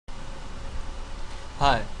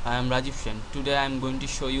Hi, I am Rajiv Shen. Today I am going to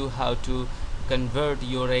show you how to convert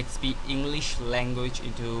your XP English language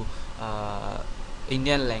into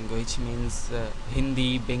Indian language, means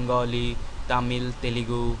Hindi, Bengali, Tamil,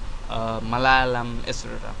 Telugu, Malayalam,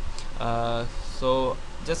 etc. Uh, so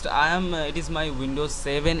just I am it is my Windows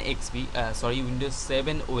 7 XP, Windows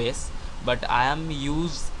 7 OS, but I am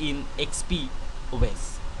used in XP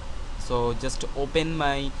OS. So just open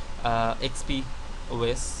my XP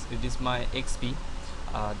OS. It is my XP.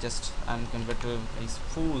 Just I'm converter is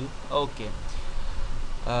full. Okay.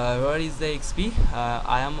 Where is the XP?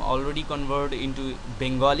 I am already converted into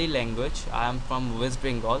Bengali language. I am from West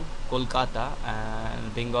Bengal, Kolkata,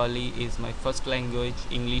 and Bengali is my first language,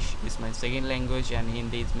 English is my second language, and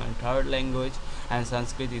Hindi is my third language, and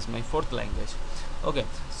Sanskrit is my fourth language. Okay,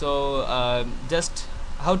 so just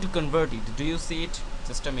how to convert it? Do you see it?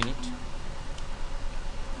 Just a minute.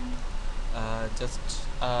 Just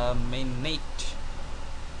a minute.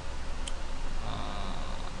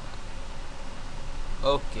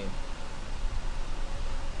 Okay.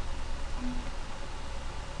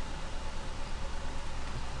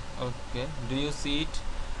 Okay, do you see it?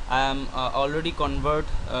 I am already convert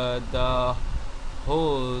the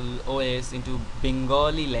whole OS into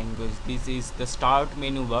Bengali language. This is the start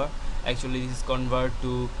menu bar. Actually this is convert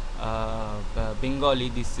to Bengali.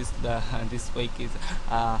 This is the this week is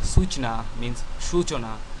Suchna, means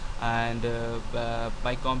Suchona, and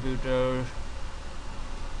my computer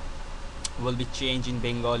will be changed in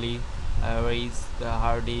Bengali. Erase the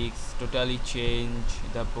hard disk, totally change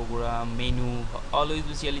the program menu, always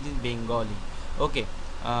be changed in Bengali. Okay,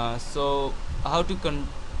 so how to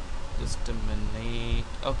just a minute.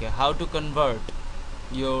 Okay, how to convert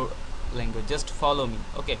your language? Just follow me.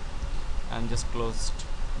 Okay, I'm just closed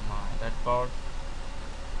that part.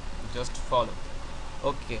 Just follow.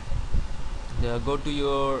 Okay, go to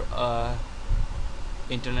your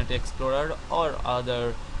Internet Explorer or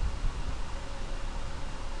other.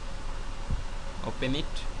 Open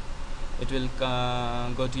it. It will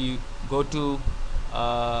go to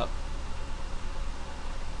uh,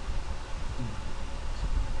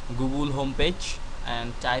 Google homepage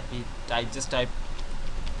and just type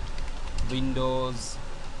Windows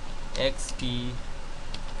XP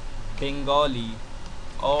Bengali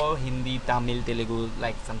or Hindi, Tamil, Telugu,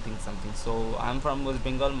 like something. So I'm from West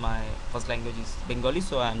Bengal. My first language is Bengali,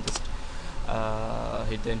 so I'm just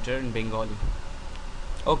hit enter in Bengali.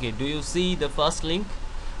 Okay, do you see the first link?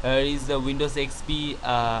 Here is the Windows XP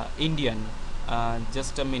Indian.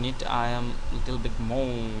 Just a minute, I am little bit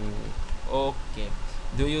more. Okay,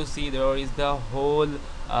 do you see there is the whole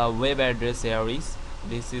web address here is.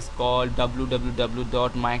 This is called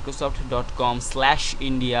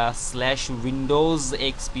www.microsoft.com/india/windows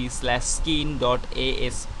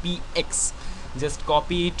xp/skin.aspx. Just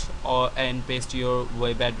copy it and paste your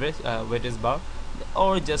web address bar,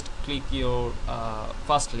 or just click your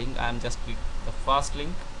first link. I'm just click the first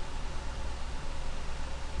link.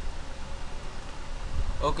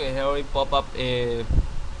 Okay, here we pop up a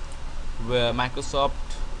Microsoft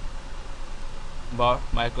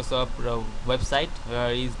website,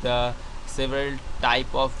 where is the several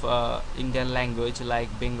type of Indian language like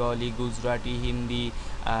Bengali, Gujarati, Hindi,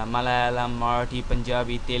 Malayalam, Marathi,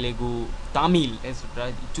 Punjabi, Telugu, Tamil,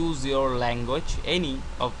 etc. Choose your language, any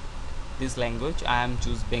of this language. I am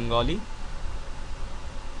choose Bengali.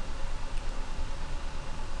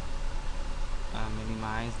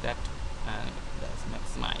 Minimize that, and that's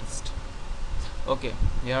maximized. Okay,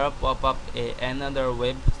 here pop up another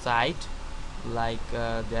website like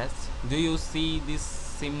this. Do you see this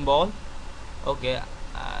symbol? Okay,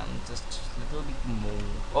 just little bit more.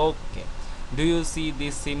 Okay, do you see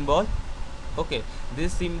this symbol? Okay,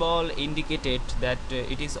 this symbol indicated that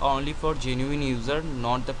it is only for genuine user,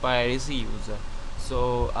 not the piracy user.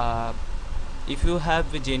 So if you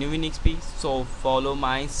have a genuine XP, so follow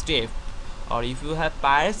my step, or if you have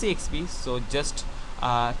piracy XP, so just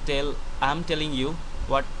I'm telling you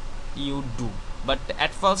what you do. But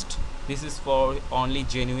at first this is for only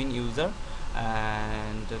genuine user,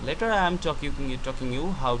 and later I am talking you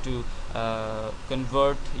how to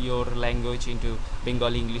convert your language into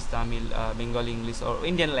Bengali, English, Tamil, Bengali, English, or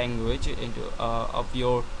Indian language into of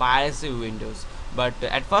your piracy Windows. But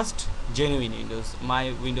at first, genuine Windows.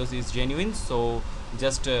 My Windows is genuine, so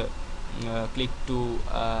just click to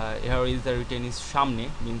here is the written is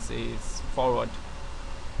Shamne, means is forward.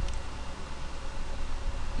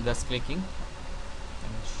 Just clicking,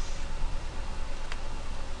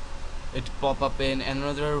 it pop up in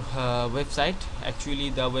another website. Actually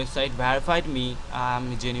the website verified me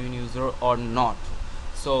I'm a genuine user or not.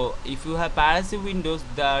 So if you have piracy Windows,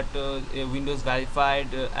 that Windows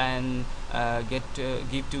verified and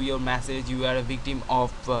give to your message you are a victim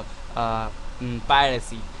of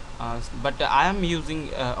piracy. But I am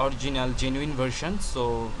using original genuine version,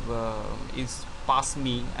 so is pass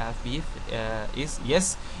me if is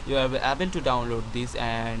yes, you are able to download this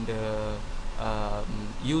and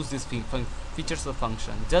use this features of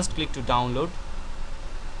function. Just click to download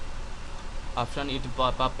option, it will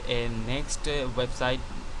pop up a next website,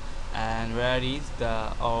 and where is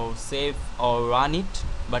the or save or run it,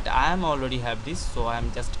 but I am already have this, so I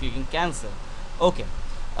am just clicking cancel. Okay,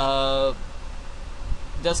 uh,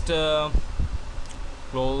 just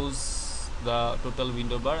close the total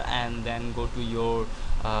window bar and then go to your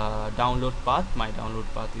download path. My download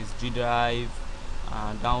path is G drive,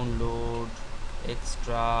 download,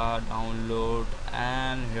 extra, download,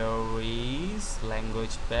 and here is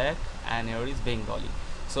language pack, and here is Bengali.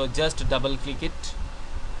 So just double click it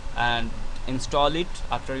and install it.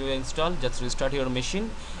 After you install, just restart your machine.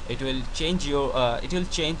 It will change your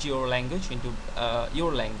language into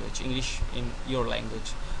your language, English in your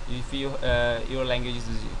language. If your language is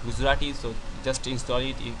Gujarati, so just install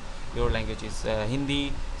it. If your language is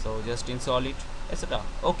Hindi, so just install it, etc.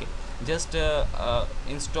 Okay, just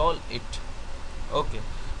install it. Okay,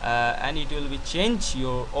 and it will be change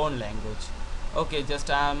your own language. Okay, just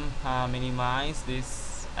minimize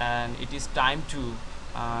this, and it is time to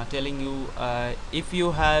telling you if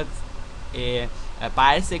you have a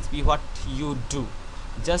piracy XP, what you do.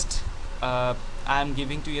 Just I am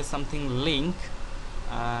giving to you something link.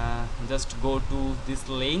 Just go to this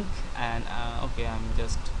link, and okay, I'm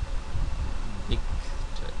just big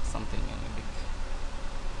something big.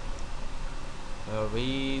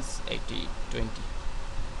 Is 80/20.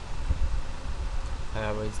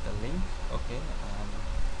 Here is the link. Okay,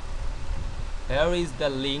 here is the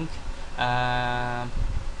link.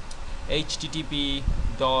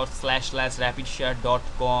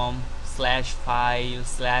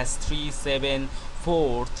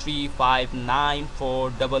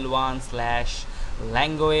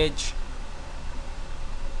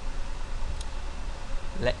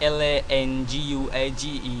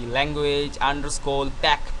 language underscore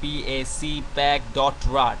pack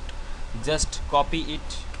pack.rat. Just copy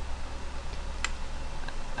it,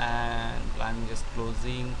 and I'm just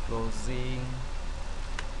closing,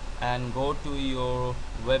 and go to your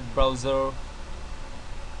web browser.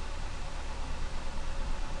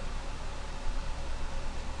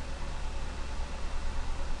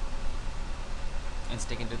 It's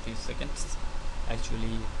taking a few seconds.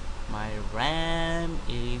 Actually, my RAM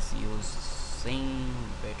is using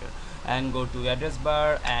better. And go to address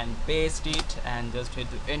bar and paste it, and just hit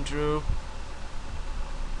enter.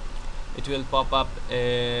 It will pop up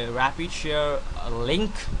a rapid share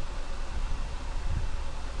link.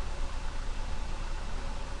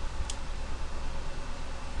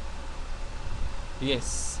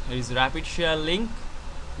 Yes, here is rapid share link.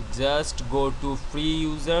 Just go to free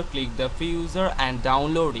user, click the free user and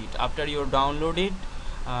download it. After you download it,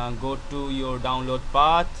 go to your download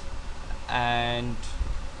path and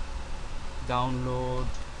download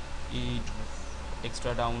it,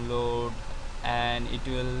 extra download, and it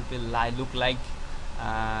will look like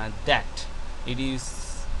that. It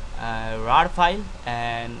is a RAR file,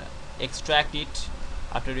 and extract it.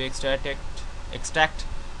 After you extract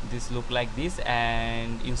this look like this,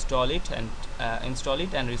 and install it and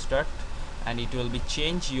restart, and it will be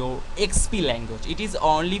change your XP language. It is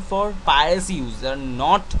only for piracy user,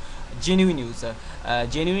 not genuine user.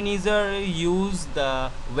 Genuine user use the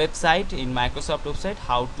website in Microsoft website.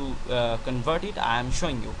 How to convert it, I am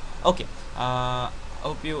showing you. Okay,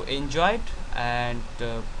 hope you enjoyed, and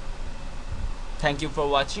thank you for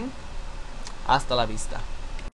watching. Hasta la vista.